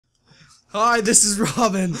Hi, this is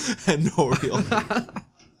Robin and Oriole.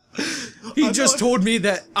 He just told me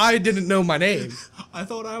that I didn't know my name. I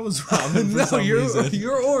thought I was Robin for No, some reason.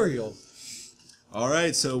 you're Oriole. All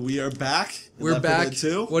right, so we are back. We're back.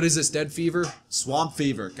 Too. What is this? Dead fever? Swamp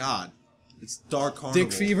fever. God, it's dark carnival.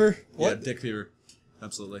 Dick fever? What? Yeah, dick fever.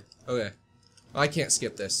 Absolutely. Okay. I can't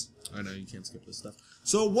skip this. I know you can't skip this stuff.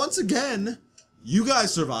 So once again, you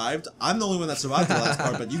guys survived. I'm the only one that survived the last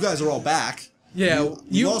part, but you guys are all back. Yeah,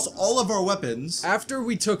 you lost all of our weapons. After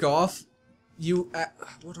we took off,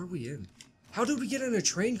 what are we in? How did we get in a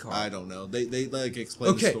train car? I don't know. They like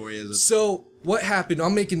explain the story as a... So what happened?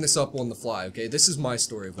 I'm making this up on the fly. Okay, this is my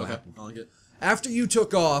story of what happened. I like it. After you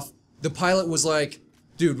took off, the pilot was like,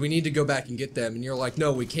 "Dude, we need to go back and get them," and you're like,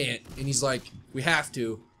 "No, we can't." And he's like, "We have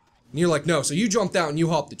to," and you're like, "No." So you jumped out and you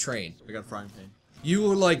hopped the train. I got a frying pan. You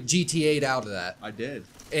were like GTA'd out of that. I did.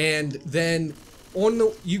 And then on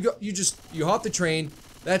the you hopped the train.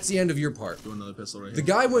 That's the end of your part. Do another pistol right here. The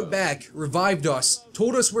guy went back, revived us,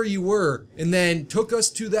 told us where you were, and then took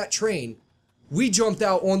us to that train. We jumped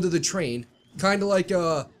out onto the train, kind of like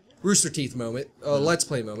a Rooster Teeth moment, a Let's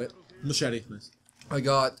Play moment. Machete. Nice. I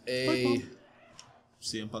got a...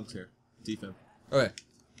 CM Punk's here. Defib. Okay.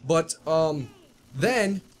 But,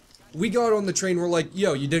 then, we got on the train, we're like,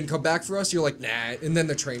 "Yo, you didn't come back for us?" You're like, "Nah," and then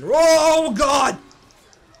the train, oh god!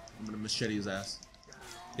 I'm gonna machete his ass.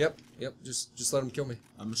 Yep, just let him kill me.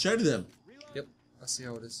 I macheted him. Yep, I see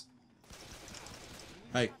how it is.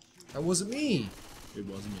 Hey. That wasn't me. It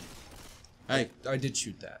wasn't me. Hey. I did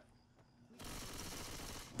shoot that.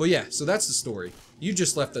 But yeah, so that's the story. You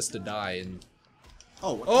just left us to die and...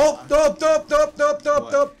 Oh, what?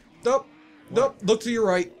 Look to your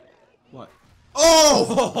right. What?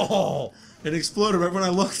 Oh! It exploded right when I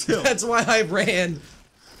looked too. That's why I ran.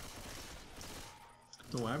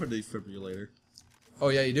 No, I have a defibrillator. Oh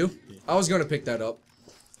yeah, you do? Yeah. I was gonna pick that up.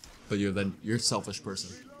 But you're a selfish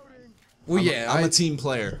person. Well, I'm a team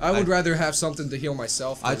player. I would rather have something to heal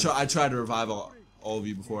myself. I tried to revive all of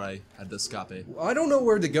you before I had to escape. I don't know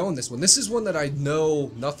where to go in this one. This is one that I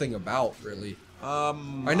know nothing about, really.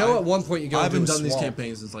 I know at one point you go into a swamp. I haven't done these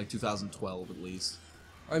campaigns since like 2012 at least.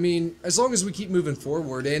 I mean, as long as we keep moving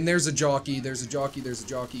forward, and there's a jockey, there's a jockey, there's a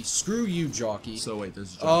jockey. Screw you, jockey. So wait,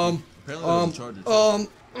 there's a jockey. Apparently there's a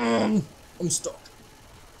charger. I'm stuck.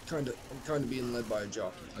 I'm kind of being led by a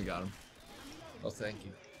jockey. I got him. Oh, thank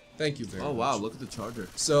you. Thank you very much. Oh wow, look at the charger.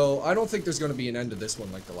 So I don't think there's going to be an end to this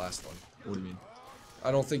one like the last one. What do you mean?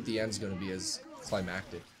 I don't think the end's going to be as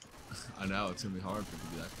climactic. I know, it's going to be hard for it to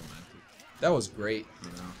be that climactic. That was great.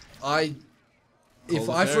 I know. If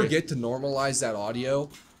I forget to normalize that audio,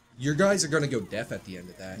 your guys are going to go deaf at the end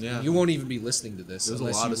of that. Yeah. You won't even be listening to this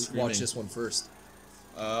unless you watch this one first.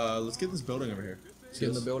 Let's get this building over here. Get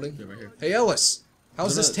in the building? Yeah, right here. Hey, Ellis.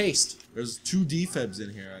 How's this taste? There's 2 defibs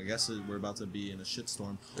in here. I guess we're about to be in a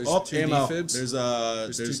shitstorm. There's 2 defibs?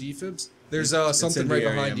 There's 2 defibs? There's something right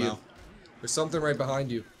behind you. There's something right behind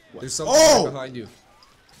you. What? There's something right behind you.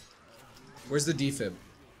 Where's the defib?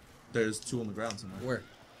 There's 2 on the ground somewhere. Where?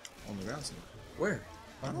 On the ground somewhere. Where?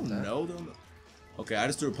 I don't know. Okay, I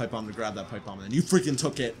just threw a pipe bomb to grab that pipe bomb, and then you freaking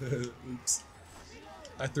took it. Oops.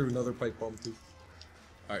 I threw another pipe bomb too.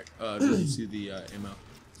 Alright, did you see the ammo?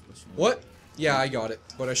 What? Yeah, I got it,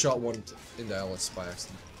 but I shot one into Ellis by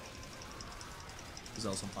accident. Is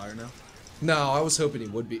Ellis on fire now? No, I was hoping he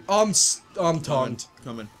would be. I'm tongued.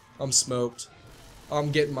 Coming. I'm smoked.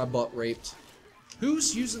 I'm getting my butt raped.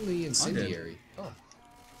 Who's using the incendiary? Oh.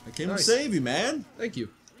 I came to save you, man. Thank you.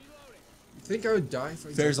 You think I would die if I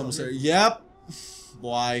Fair's almost there. Yep.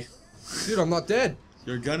 Why? Dude, I'm not dead.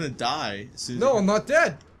 You're gonna die. No, I'm not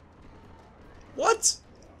dead. What?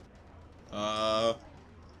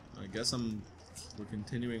 I guess we're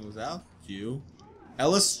continuing without you.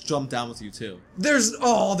 Ellis jumped down with you too.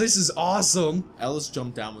 Oh, this is awesome. Ellis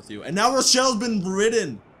jumped down with you. And now Rochelle's been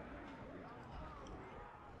ridden.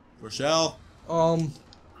 Rochelle.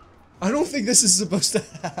 I don't think this is supposed to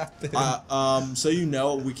happen. So you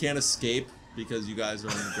know, we can't escape because you guys are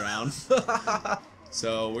on the ground.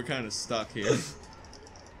 So we're kind of stuck here.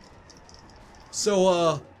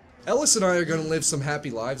 So, Ellis and I are gonna live some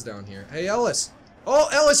happy lives down here. Hey, Ellis. Oh,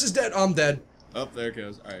 Ellis is dead. I'm dead. Oh, there it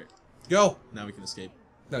goes. Alright. Go. Now we can escape.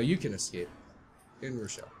 No, you can escape. In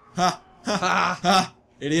Rochelle. Ha! Ha! Ha! Ha!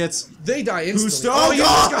 Idiots. They die instantly.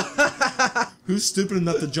 Who's stupid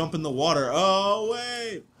enough to jump in the water? Oh,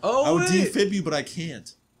 wait. Oh, I would defib you, but I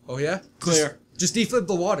can't. Oh, yeah? Clear. Just defib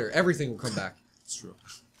the water. Everything will come back. It's true.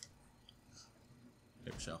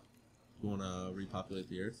 Hey, Rochelle. You want to repopulate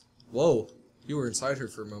the Earth? Whoa. You were inside her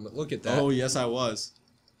for a moment. Look at that. Oh, yes, I was.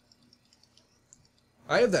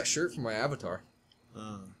 I have that shirt from my avatar.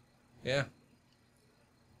 Yeah.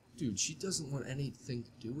 Dude, she doesn't want anything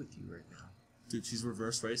to do with you right now. Dude, she's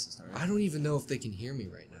reverse racist, alright? I don't even know if they can hear me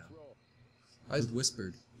right now. I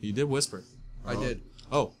whispered. You did whisper. I did.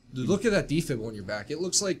 Oh. Dude, look at that defib on your back. It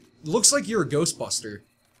looks like you're a Ghostbuster.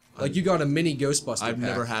 Like you got a mini Ghostbuster I've pack.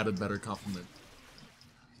 never had a better compliment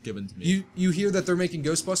given to me. You hear that they're making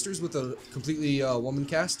Ghostbusters with a completely woman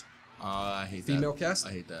cast? I hate Female that. cast?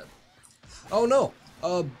 I hate that. Oh no.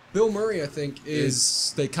 Bill Murray, I think,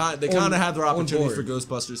 is they kind of had their opportunity for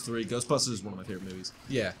Ghostbusters 3. Ghostbusters is one of my favorite movies.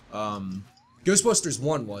 Yeah. Ghostbusters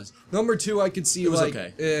 1 was. Number 2, I could see, it was like,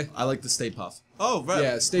 okay. I like the Stay Puff. Oh, right.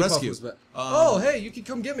 Yeah, Stay Puff was better. Oh, hey, you can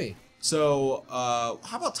come get me. So, how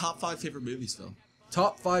about top 5 favorite movies, Phil?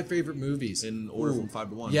 Top 5 favorite movies. In order from 5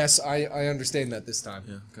 to 1. Yes, I understand that this time.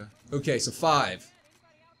 Yeah, okay. Okay, so 5.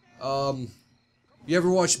 You ever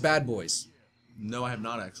watched Bad Boys? No, I have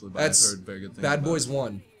not actually, but I've heard very good things Bad about Boys it.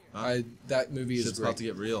 1. Huh? That movie is Shit's great. about to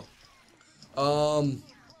get real.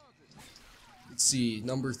 Let's see.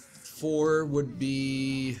 Number 4 would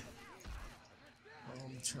be.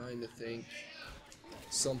 I'm trying to think.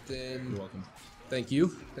 Something. You're welcome. Thank you.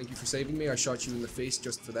 Thank you for saving me. I shot you in the face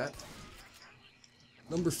just for that.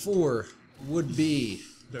 Number 4 would be.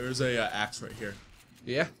 There's a axe right here.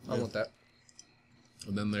 Yeah, I want that.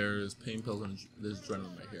 And then there's pain pills and there's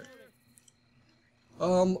adrenaline right here.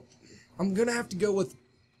 I'm gonna have to go with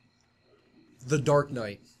The Dark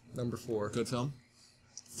Knight, number 4. Good film.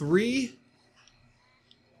 3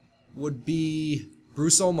 would be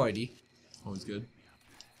Bruce Almighty. Always good.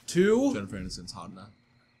 2 Jennifer Aniston's hot enough.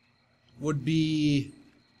 would be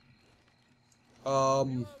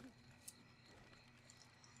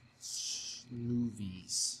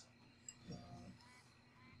movies.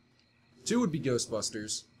 2 would be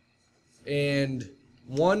Ghostbusters, and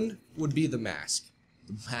 1 would be The Mask.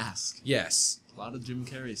 The Mask. Yes. A lot of Jim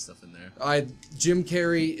Carrey stuff in there. Jim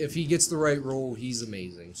Carrey, if he gets the right role, he's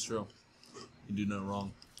amazing. It's true. You do no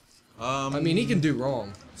wrong. I mean, he can do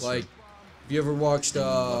wrong. Like, have you ever watched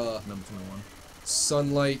number 21?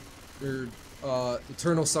 Sunlight or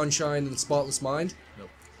Eternal Sunshine and the Spotless Mind? Nope.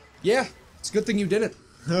 Yeah, it's a good thing you didn't.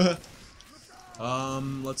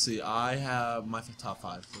 Let's see. I have my top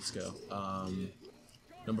 5. Let's go.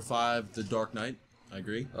 Number 5, The Dark Knight. I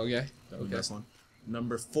agree. Okay. That was the best one.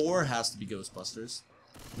 Number 4 has to be Ghostbusters.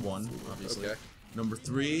 1, obviously. Okay. Number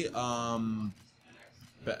 3, I'm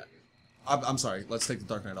sorry. Let's take The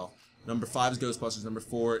Dark Knight off. Number 5 is Ghostbusters. Number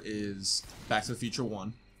 4 is Back to the Future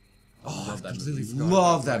 1. Oh, Love that completely movie. forgot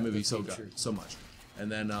Love about that Back movie to so the Future. good, so much.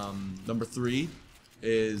 And then number 3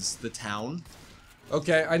 is The Town.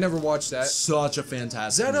 Okay, I never watched that. Such a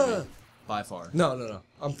fantastic Is that movie. By far. No.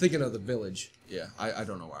 I'm thinking of The Village. Yeah, I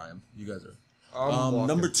don't know where I am. You guys are. I'm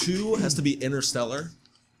Number 2 has to be Interstellar.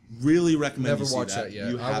 Really recommend Never you see watched that. that yet.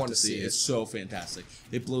 You I have want to to see see it. it. It's so fantastic.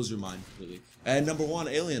 It blows your mind completely. And number 1,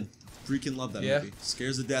 Alien. Freaking love that movie.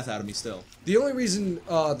 Scares the death out of me still. The only reason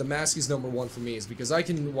The Mask is number 1 for me is because I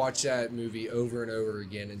can watch that movie over and over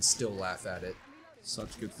again and still laugh at it.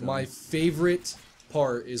 Such good film. My favorite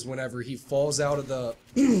part is whenever he falls out of the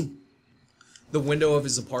the window of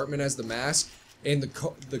his apartment as the Mask, and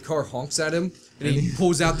the car honks at him, and he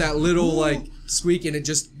pulls out that little like squeak, and it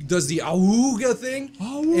just does the auga thing,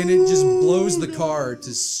 and it just blows the car to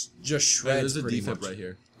just shreds. Hey, there's a pretty defib much. right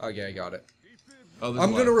here. Okay, I got it. Oh,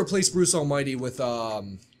 I'm gonna replace Bruce Almighty with Back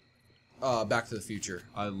to the Future.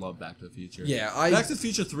 I love Back to the Future. Yeah, Back to the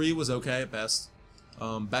Future 3 was okay at best.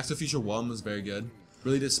 Back to the Future 1 was very good.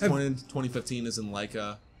 Really disappointed 2015 is in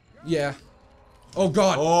Leica. Yeah. Oh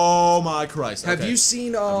God. Oh my Christ. Have okay. you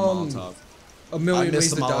seen Molotov. A Million Ways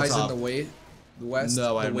the to Dies in Molotov. the West?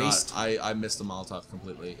 No, I the have Waste? not. I missed the Molotov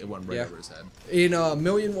completely. It went right over his head. In A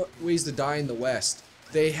Million Ways to Die in the West,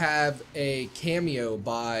 they have a cameo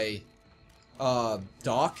by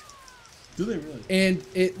Doc. Do they really? And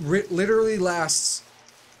it literally lasts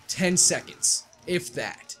 10 seconds, if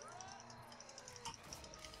that.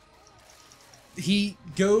 He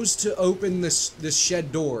goes to open this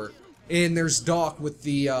shed door, and there's Doc with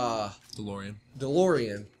the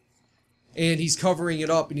DeLorean, and he's covering it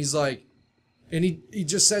up, and he's like, and he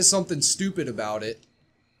just says something stupid about it,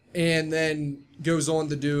 and then goes on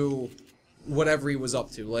to do whatever he was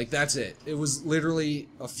up to. Like, that's it. It was literally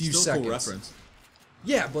a few seconds. Cool reference.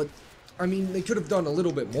 Yeah, but I mean, they could have done a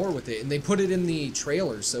little bit more with it, and they put it in the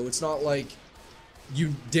trailer, so it's not like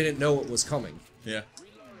you didn't know it was coming. Yeah.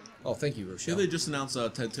 Oh, thank you, Rochelle. Did they just announce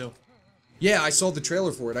Ted 2? Yeah, I saw the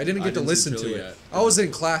trailer for it. I didn't get to listen to it. Yet. I was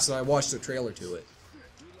in class and I watched the trailer to it.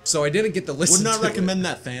 So I didn't get to listen to it. Would not recommend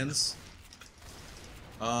that, fans.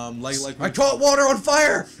 Like I caught water on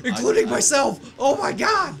fire, including myself. Oh my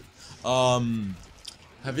God.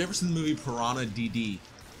 Have you ever seen the movie Piranha DD?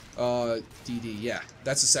 DD, yeah.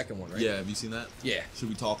 That's the second one, right? Yeah, have you seen that? Yeah. Should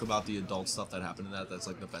we talk about the adult stuff that happened in that? That's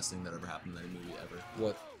like the best thing that ever happened in any movie ever.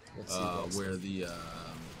 What? What's the where the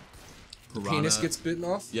piranha... penis gets bitten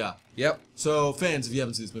off? Yeah. Yep. So, fans, if you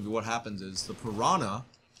haven't seen this movie, what happens is the piranha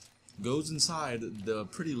goes inside the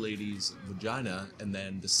pretty lady's vagina and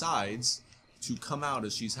then decides to come out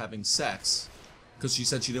as she's having sex, because she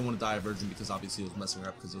said she didn't want to die a virgin because obviously it was messing her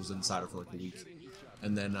up because it was inside her for like a week.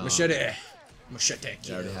 And then Machete.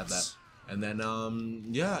 I already had that. And then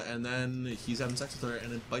yeah, and then he's having sex with her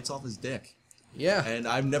and it bites off his dick. Yeah. And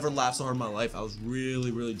I've never laughed so hard in my life. I was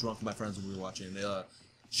really, really drunk with my friends when we were watching.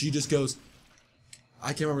 She just goes, I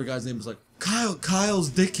can't remember the guy's name. It was like, Kyle's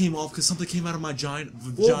dick came off because something came out of my vagina.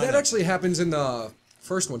 Well, that actually happens in the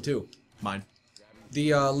first one too. Mine.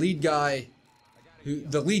 The lead guy,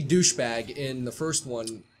 the lead douchebag in the first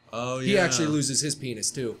one. Oh yeah. He actually loses his penis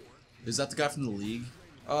too. Is that the guy from the League?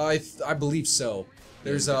 I believe so.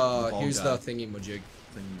 There's here's the thingy-majig.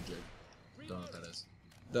 Thingy-majig. Don't know what that is.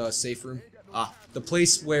 The safe room. Ah. The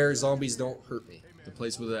place where zombies don't hurt me. The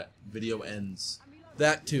place where that video ends.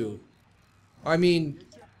 That too. I mean,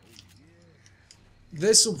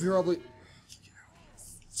 this will probably...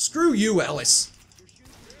 Screw you, Ellis!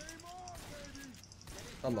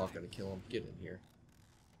 I'm not gonna kill him. Get in here.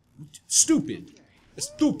 Stupid.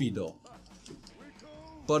 Stupido.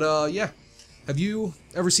 But, yeah. Have you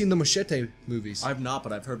ever seen the Machete movies? I've not,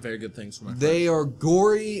 but I've heard very good things from my friends. They are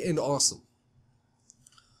gory and awesome.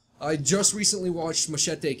 I just recently watched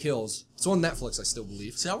Machete Kills. It's on Netflix, I still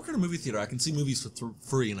believe. See, I work in a movie theater. I can see movies for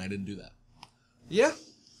free, and I didn't do that. Yeah.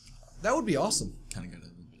 That would be awesome. Kind of got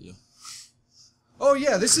a video. Oh,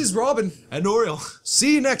 yeah, this is Robin. And Oriole.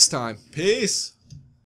 See you next time. Peace.